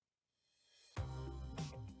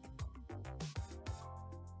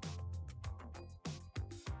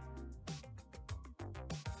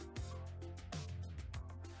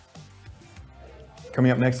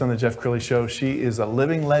Coming up next on The Jeff Crilley Show, she is a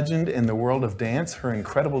living legend in the world of dance. Her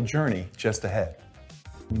incredible journey just ahead.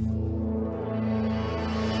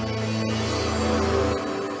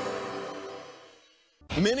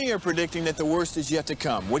 Many are predicting that the worst is yet to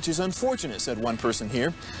come, which is unfortunate, said one person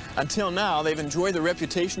here. Until now, they've enjoyed the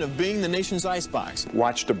reputation of being the nation's icebox.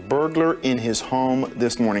 Watched a burglar in his home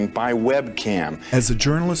this morning by webcam. As a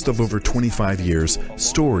journalist of over 25 years,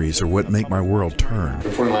 stories are what make my world turn.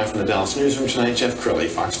 Reporting live from the Dallas newsroom tonight, Jeff Crilley,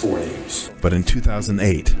 Fox 4 News. But in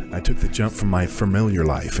 2008, I took the jump from my familiar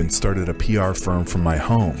life and started a PR firm from my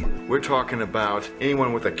home. We're talking about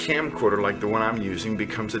anyone with a camcorder like the one I'm using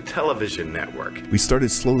becomes a television network. We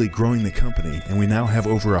started slowly growing the company, and we now have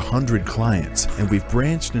over 100 clients, and we've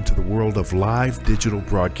branched into the world of live digital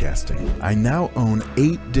broadcasting. I now own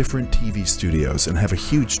 8 different TV studios and have a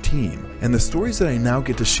huge team, and the stories that I now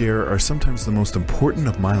get to share are sometimes the most important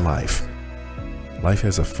of my life. Life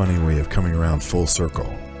has a funny way of coming around full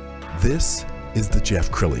circle. This is The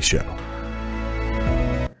Jeff Crilley Show.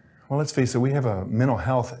 Well, let's face it, we have a mental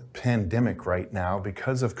health pandemic right now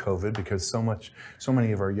because of COVID, because so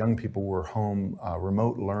many of our young people were home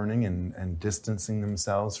remote learning and distancing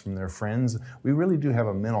themselves from their friends. We really do have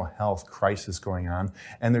a mental health crisis going on,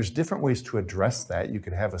 and there's different ways to address that. You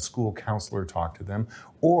could have a school counselor talk to them,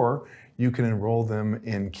 or you can enroll them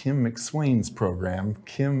in Kim McSwain's program.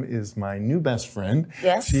 Kim is my new best friend.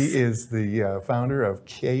 Yes. She is the founder of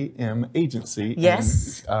KM Agency.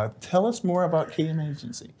 Yes. And, tell us more about KM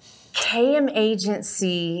Agency. KM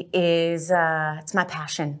Agency is, it's my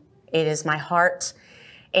passion. It is my heart,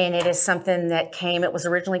 and it is something that it was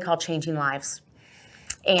originally called Changing Lives.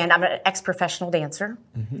 And I'm an ex-professional dancer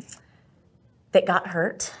that got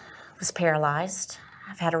hurt, was paralyzed.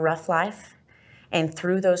 I've had a rough life, and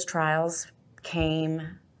through those trials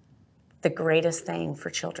came the greatest thing for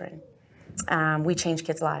children. We change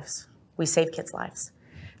kids' lives. We save kids' lives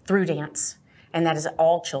through dance, and that is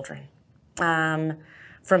all children.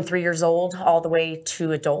 From 3 years old all the way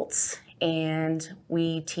to adults, and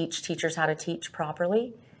we teach teachers how to teach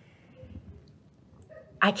properly.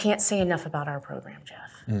 I can't say enough about our program,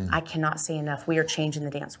 Jeff. I cannot say enough. We are changing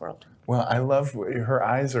the dance world. Well, I love, her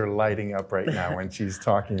eyes are lighting up right now when she's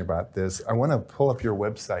talking about this. I want to pull up your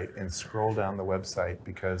website and scroll down the website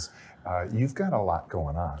because you've got a lot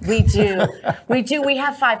going on. We do. We do. We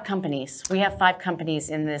have 5 companies. We have 5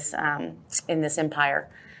 companies in this empire.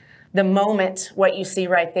 The moment, what you see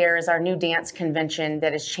right there is our new dance convention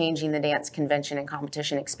that is changing the dance convention and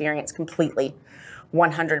competition experience completely,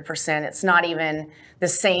 100%. It's not even the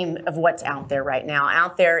same of what's out there right now.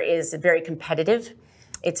 Out there is very competitive.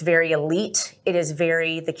 It's very elite. It is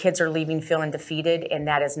the kids are leaving feeling defeated, and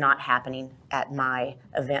that is not happening at my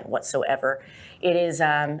event whatsoever. It is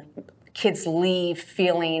kids leave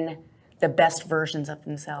feeling the best versions of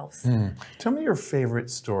themselves. Tell me your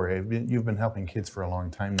favorite story. You've been helping kids for a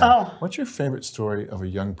long time now. What's your favorite story of a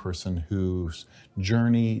young person whose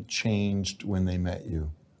journey changed when they met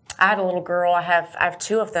you? I had a little girl. I have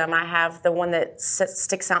 2 of them. I have the one that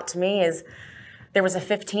sticks out to me is there was a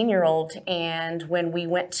 15-year-old, and when we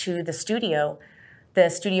went to the studio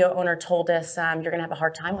owner told us, you're going to have a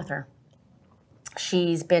hard time with her.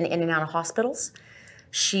 She's been in and out of hospitals.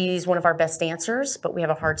 She's one of our best dancers, but we have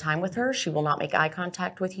a hard time with her. She will not make eye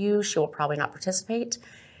contact with you. She will probably not participate.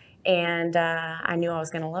 And I knew I was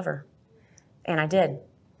going to love her, and I did.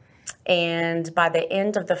 And by the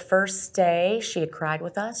end of the first day, she had cried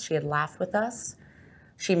with us. She had laughed with us.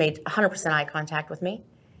 She made 100% eye contact with me.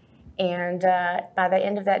 And by the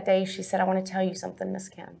end of that day, she said, I want to tell you something, Miss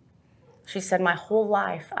Kim. She said, my whole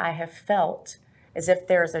life I have felt as if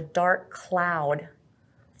there's a dark cloud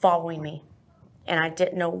following me, and I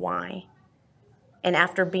didn't know why. And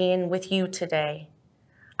after being with you today,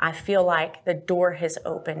 I feel like the door has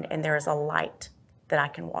opened and there is a light that I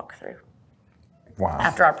can walk through. Wow.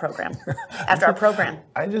 After our program. After our program.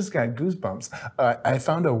 I just got goosebumps. I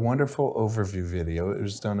found a wonderful overview video. It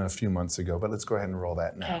was done a few months ago, but let's go ahead and roll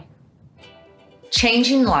that now. Okay.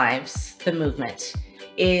 Changing Lives, the movement,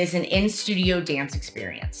 is an in-studio dance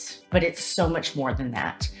experience, but it's so much more than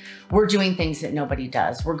that. We're doing things that nobody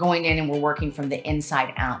does. We're going in and we're working from the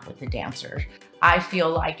inside out with the dancer. I feel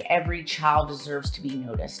like every child deserves to be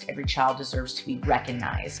noticed. Every child deserves to be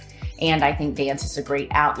recognized. And I think dance is a great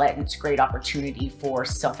outlet and it's a great opportunity for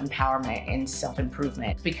self-empowerment and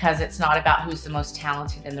self-improvement because it's not about who's the most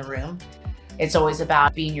talented in the room. It's always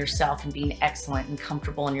about being yourself and being excellent and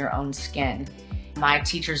comfortable in your own skin. My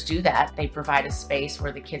teachers do that. They provide a space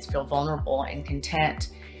where the kids feel vulnerable and content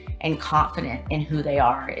and confident in who they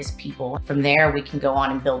are as people. From there, we can go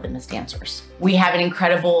on and build them as dancers. We have an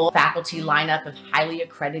incredible faculty lineup of highly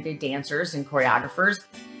accredited dancers and choreographers.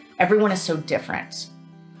 Everyone is so different,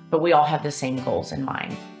 but we all have the same goals in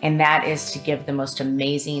mind. And that is to give the most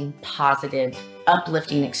amazing, positive,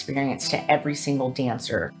 uplifting experience to every single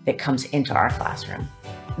dancer that comes into our classroom.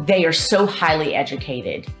 They are so highly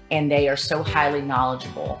educated and they are so highly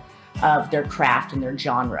knowledgeable of their craft and their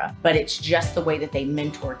genre, but it's just the way that they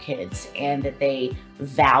mentor kids and that they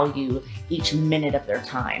value each minute of their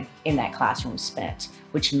time in that classroom spent,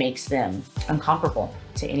 which makes them incomparable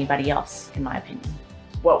to anybody else, in my opinion.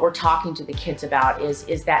 What we're talking to the kids about is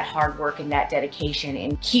that hard work and that dedication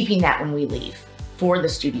and keeping that when we leave, for the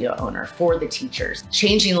studio owner, for the teachers.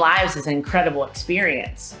 Changing lives is an incredible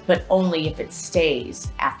experience, but only if it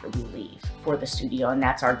stays after we leave for the studio. And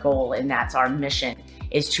that's our goal and that's our mission,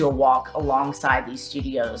 is to walk alongside these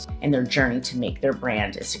studios in their journey to make their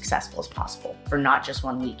brand as successful as possible for not just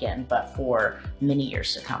one weekend, but for many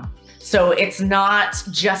years to come. So it's not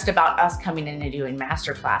just about us coming in and doing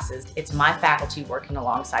master classes. It's my faculty working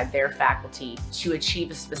alongside their faculty to achieve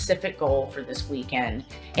a specific goal for this weekend.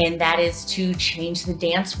 And that is to change the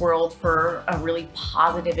dance world for a really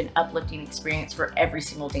positive and uplifting experience for every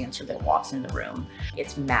single dancer that walks in the room.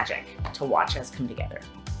 It's magic to watch us come together.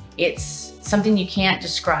 It's something you can't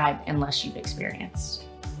describe unless you've experienced.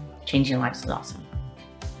 Changing lives is awesome.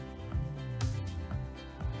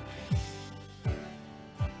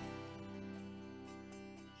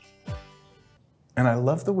 And I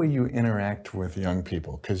love the way you interact with young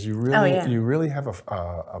people, because you really have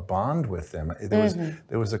a bond with them.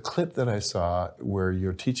 There was a clip that I saw where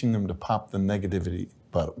you're teaching them to pop the negativity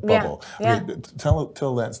bubble. Yeah. Okay,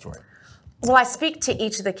 tell that story. Well, I speak to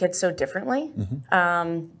each of the kids so differently.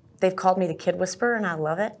 They've called me the kid whisperer, and I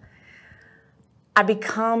love it. I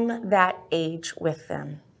become that age with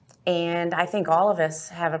them. And I think all of us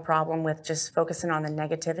have a problem with just focusing on the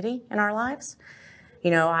negativity in our lives.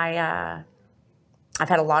 You know, I've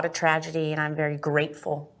had a lot of tragedy, and I'm very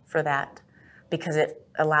grateful for that because it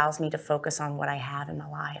allows me to focus on what I have in my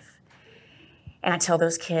life. And I tell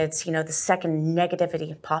those kids, you know, the second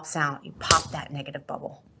negativity pops out, you pop that negative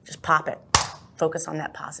bubble. Just pop it. Focus on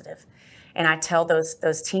that positive. And I tell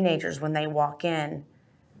those teenagers when they walk in,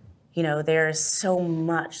 you know, there is so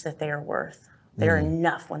much that they are worth. They're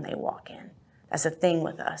enough when they walk in. That's the thing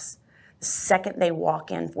with us. The second they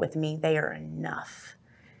walk in with me, they are enough.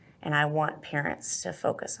 And I want parents to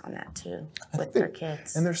focus on that too with their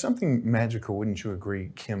kids. And there's something magical, wouldn't you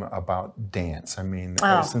agree, Kim, about dance? I mean,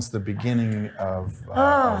 since the beginning of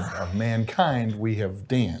mankind, we have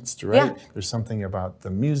danced, right? Yeah. There's something about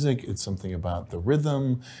the music. It's something about the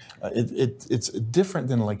rhythm. It's different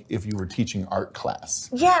than like if you were teaching art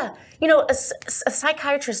class. Yeah. You know, a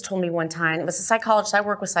psychiatrist told me one time, it was a psychologist, I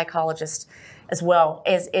work with psychologists as well,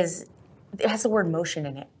 it has the word motion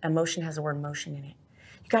in it. Emotion has the word motion in it.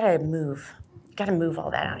 You gotta move. You gotta move all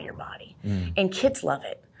that out of your body. And kids love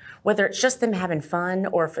it. Whether it's just them having fun,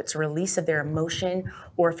 or if it's a release of their emotion,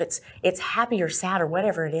 or if it's happy or sad or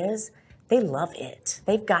whatever it is, they love it.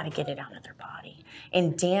 They've got to get it out of their body.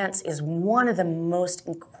 And dance is one of the most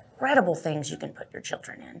incredible things you can put your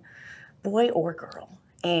children in, boy or girl.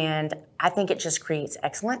 And I think it just creates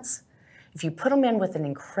excellence. If you put them in with an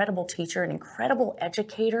incredible teacher, an incredible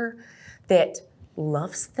educator that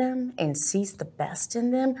loves them and sees the best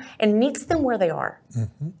in them and meets them where they are,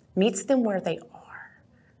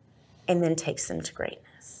 and then takes them to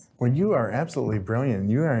greatness. Well, you are absolutely brilliant.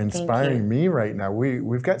 You are inspiring me right now.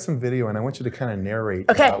 We've got some video, and I want you to kind of narrate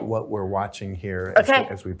what we're watching here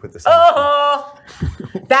as we put this on.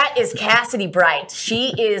 That is Cassidy Bright.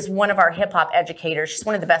 She is one of our hip-hop educators. She's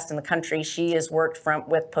one of the best in the country. She has worked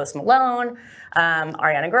with Post Malone,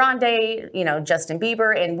 Ariana Grande, you know, Justin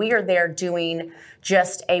Bieber, and we are there doing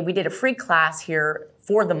we did a free class here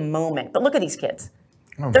for the moment. But look at these kids.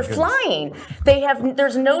 They're flying.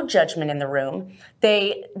 There's no judgment in the room.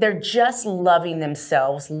 They're just loving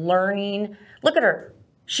themselves, learning. Look at her.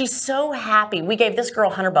 She's so happy. We gave this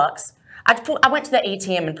girl $100. I went to the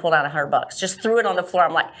ATM and pulled out $100. Just threw it on the floor.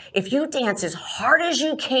 I'm like, if you dance as hard as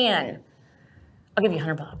you can, I'll give you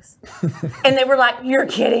 $100. And they were like, you're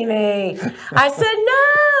kidding me. I said,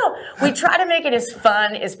 no. We try to make it as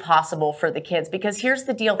fun as possible for the kids, because here's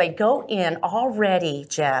the deal. They go in already,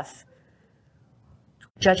 Jeff,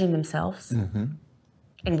 judging themselves, and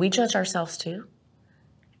we judge ourselves too.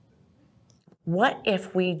 What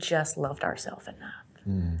if we just loved ourselves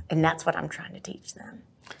enough? And that's what I'm trying to teach them.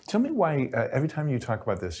 Tell me why every time you talk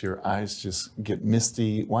about this, your eyes just get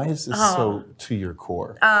misty. Why is this so to your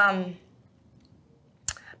core?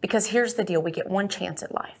 Because here's the deal. We get one chance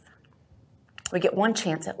at life.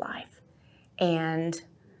 And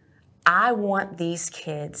I want these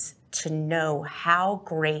kids to know how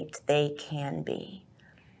great they can be.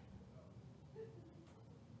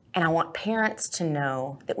 And I want parents to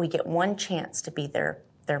know that we get one chance to be their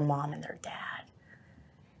mom and their dad.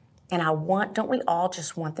 And don't we all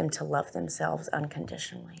just want them to love themselves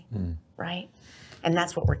unconditionally, right? And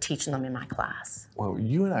that's what we're teaching them in my class. Well,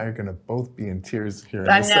 you and I are going to both be in tears here.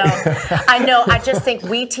 I know. I know. I just think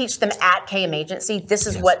we teach them at KM Agency. This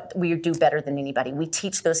is what we do better than anybody. We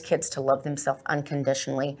teach those kids to love themselves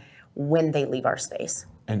unconditionally when they leave our space.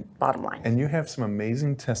 And bottom line. And you have some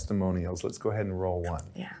amazing testimonials. Let's go ahead and roll one.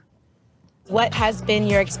 Yeah. What has been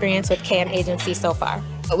your experience with KM Agency so far?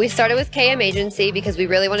 We started with KM Agency because we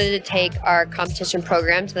really wanted to take our competition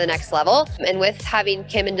program to the next level. And with having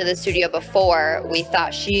Kim into the studio before, we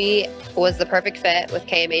thought she was the perfect fit with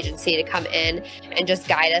KM Agency to come in and just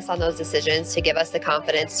guide us on those decisions, to give us the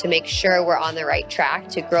confidence to make sure we're on the right track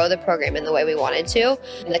to grow the program in the way we wanted to.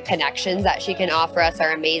 And the connections that she can offer us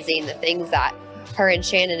are amazing. The things that her and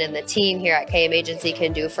Shannon and the team here at KM Agency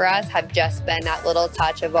can do for us have just been that little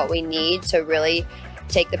touch of what we need to really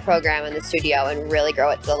take the program in the studio and really grow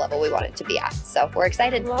it to the level we want it to be at. So we're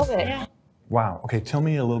excited. Love it. Yeah. Wow. Okay, tell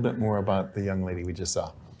me a little bit more about the young lady we just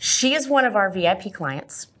saw. She is one of our VIP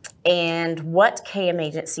clients. And what KM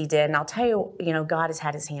Agency did, and I'll tell you, God has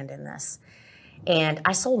had his hand in this. And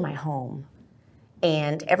I sold my home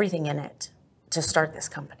and everything in it to start this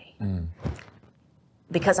company.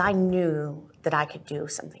 Because I knew that I could do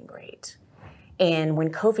something great. And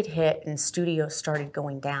when COVID hit and studios started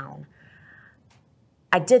going down,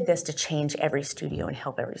 I did this to change every studio and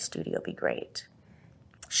help every studio be great.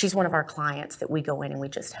 She's one of our clients that we go in and we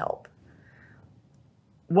just help.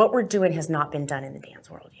 What we're doing has not been done in the dance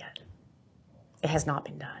world yet. It has not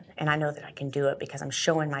been done. And I know that I can do it because I'm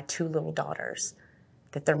showing my 2 little daughters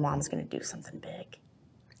that their mom's gonna do something big.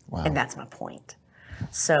 Wow. And that's my point.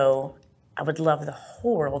 So I would love the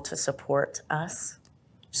whole world to support us.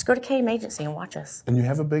 Just go to KM Agency and watch us. And you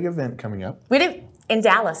have a big event coming up. We do, in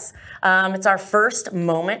Dallas. It's our first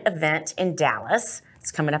Moment event in Dallas.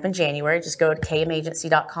 It's coming up in January. Just go to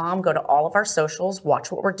kmagency.com, go to all of our socials,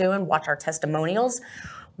 watch what we're doing, watch our testimonials,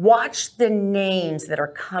 watch the names that are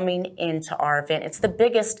coming into our event. It's the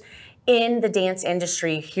biggest in the dance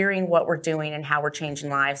industry, hearing what we're doing and how we're changing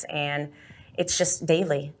lives, and it's just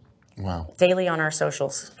daily. Wow. Daily on our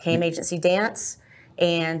socials. KM Agency Dance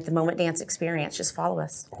and the Moment Dance Experience. Just follow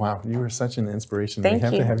us. Wow, you are such an inspiration. Thank we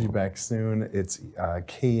have you. to have you back soon. It's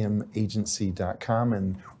kmagency.com,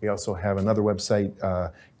 and we also have another website,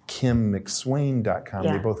 KimMcSwain.com.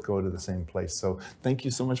 Yeah. They both go to the same place. So thank you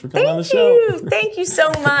so much for coming on the Thank show. you. Thank you so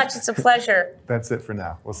much. It's a pleasure. That's it for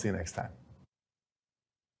now. We'll see you next time.